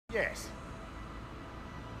Yes.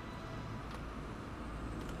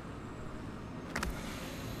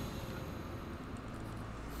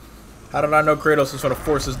 How did I know Kratos was trying to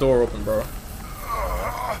force his door open, bro?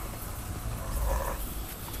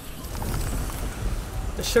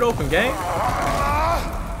 This shit open, gang.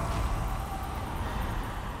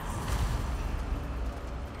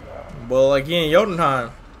 Well, like he in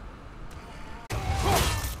Jotunheim.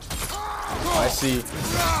 I see.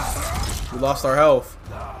 We lost our health.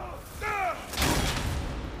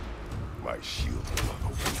 My shield.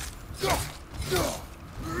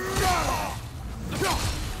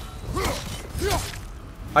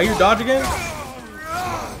 How you dodge again?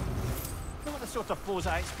 Not the sort of foes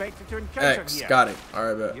I expected to encounter X. here. Got it.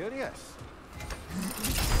 Alright, bet. Curious.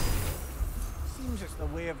 Seems it's the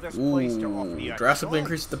way of this place to offer you a Drastically choice.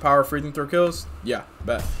 increases the power of freezing throw kills? Yeah,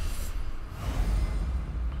 bet.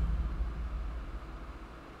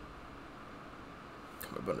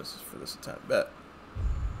 Combat bonuses for this attempt, bet.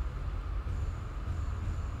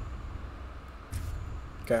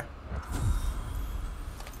 Okay.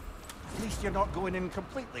 At least you're not going in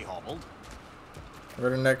completely hobbled.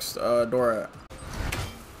 Where the next door at?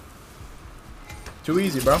 Too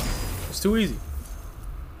easy, bro. It's too easy.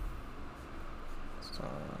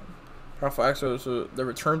 Powerful axe that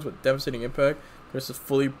returns with devastating impact. This is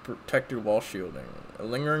fully protected while shielding. A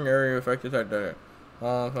lingering area affected that day.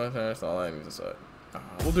 That's all I need to say.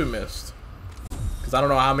 We'll do mist. Because I don't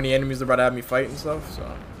know how many enemies they're about to have me fight and stuff,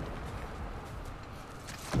 so.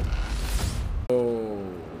 Oh.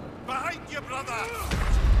 Behind you, brother!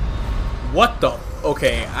 What the?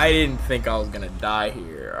 Okay, I didn't think I was gonna die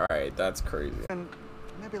here. Alright, that's crazy. And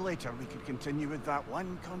maybe later we could continue with that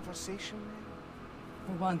one conversation.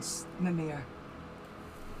 For once, Mimir,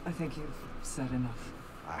 I think you've said enough.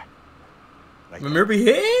 Aye. Right. Mimir be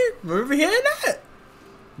here? Mimir be hearing that?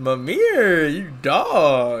 Mimir, you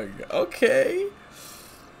dog. Okay.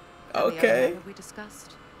 Okay. We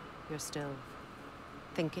discussed. You're still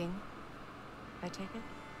thinking, I take it?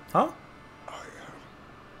 Huh?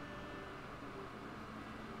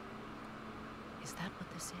 Is that what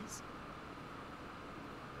this is?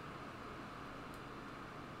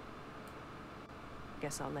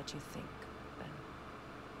 Guess I'll let you think, then.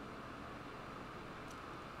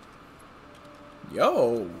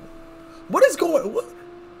 Yo. What is going what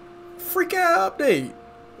freak out update?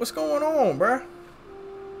 What's going on, bruh?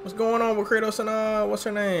 What's going on with Kratos and what's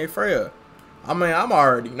her name? Freya. I mean, I'm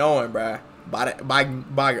already knowing, bruh. By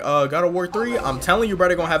God of War 3, I'm telling you, bruh,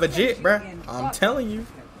 they're gonna have a jit, bruh. I'm telling you.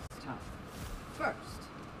 First.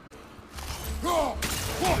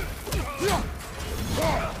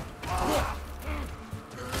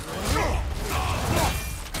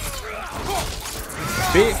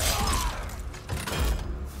 Bitch.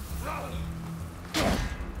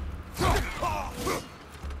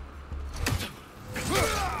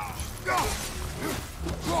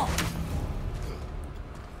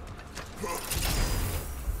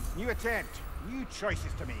 New attempt, new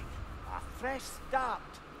choices to make. A fresh start.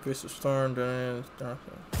 Fist of Storm, then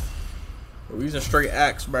we're using straight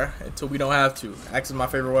axe, bruh, until we don't have to. Axe is my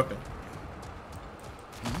favorite weapon.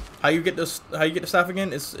 How you get this? How you get the staff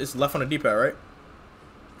again? It's left on the D-pad, right?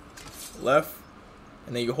 Left,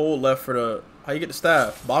 and then you hold left for the. How you get the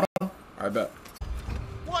staff? Bottom. All right, bet.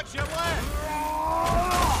 Watch your left.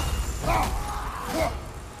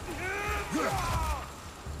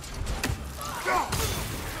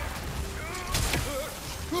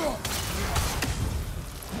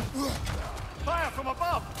 Fire from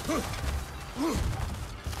above.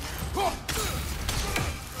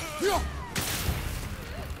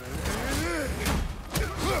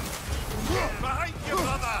 Behind you,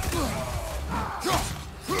 brother.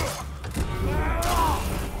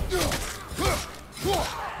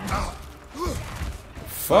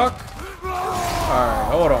 Fuck.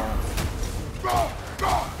 Alright, hold on.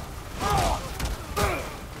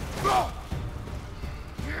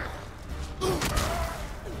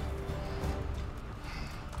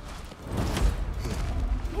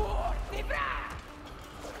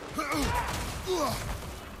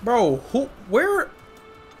 Bro, where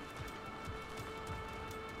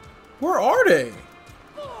are they?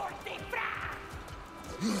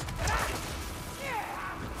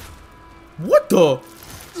 What the?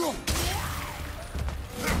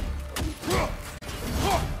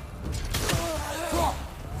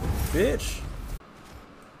 Bitch.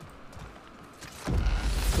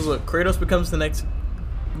 So look, Kratos becomes the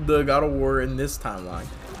God of War in this timeline,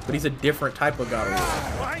 but he's a different type of God of War.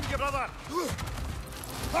 Behind you, brother.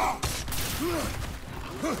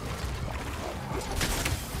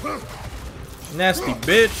 Nasty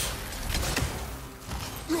bitch.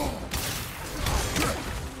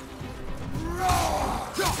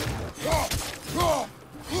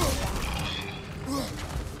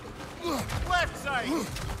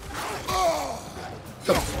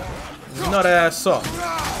 nut ass up.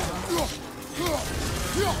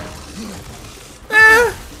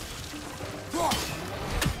 Eh.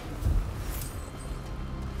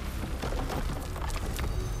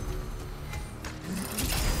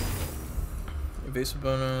 Evasive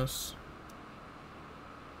bonus.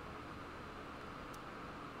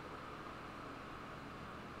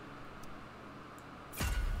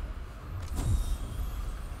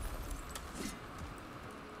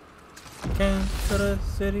 Came to the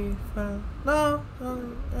city for no.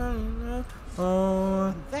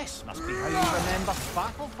 Oh. This must be how you remember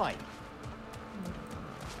battle fight.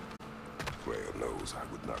 Freya knows I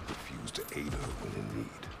would not refuse to aid her when in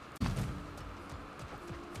need.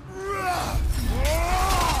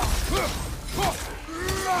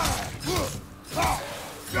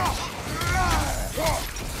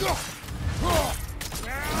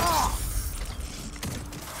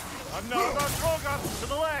 Another Drogon to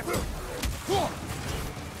the left.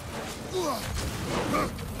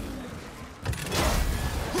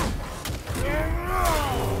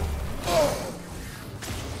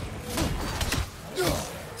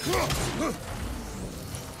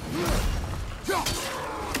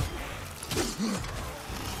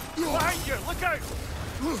 Behind you, look out!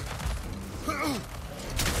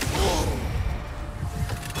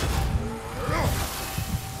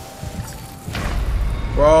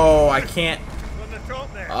 Bro, I can't. On the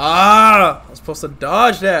top there. Ah, I was supposed to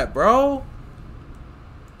dodge that, bro.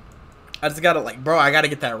 I just gotta bro, I gotta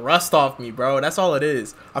get that rust off me, bro. That's all it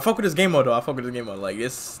is. I fuck with this game mode though. I fuck with this game mode. Like,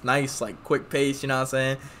 it's nice, like quick pace. You know what I'm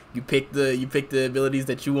saying? You pick the abilities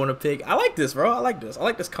that you want to pick. I like this, bro. I like this. I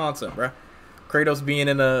like this concept, bro. Kratos being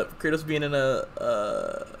in a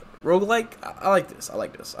roguelike. I like this. I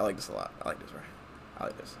like this. I like this a lot. I like this, bro. I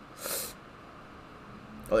like this.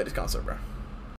 I like this concept, bro.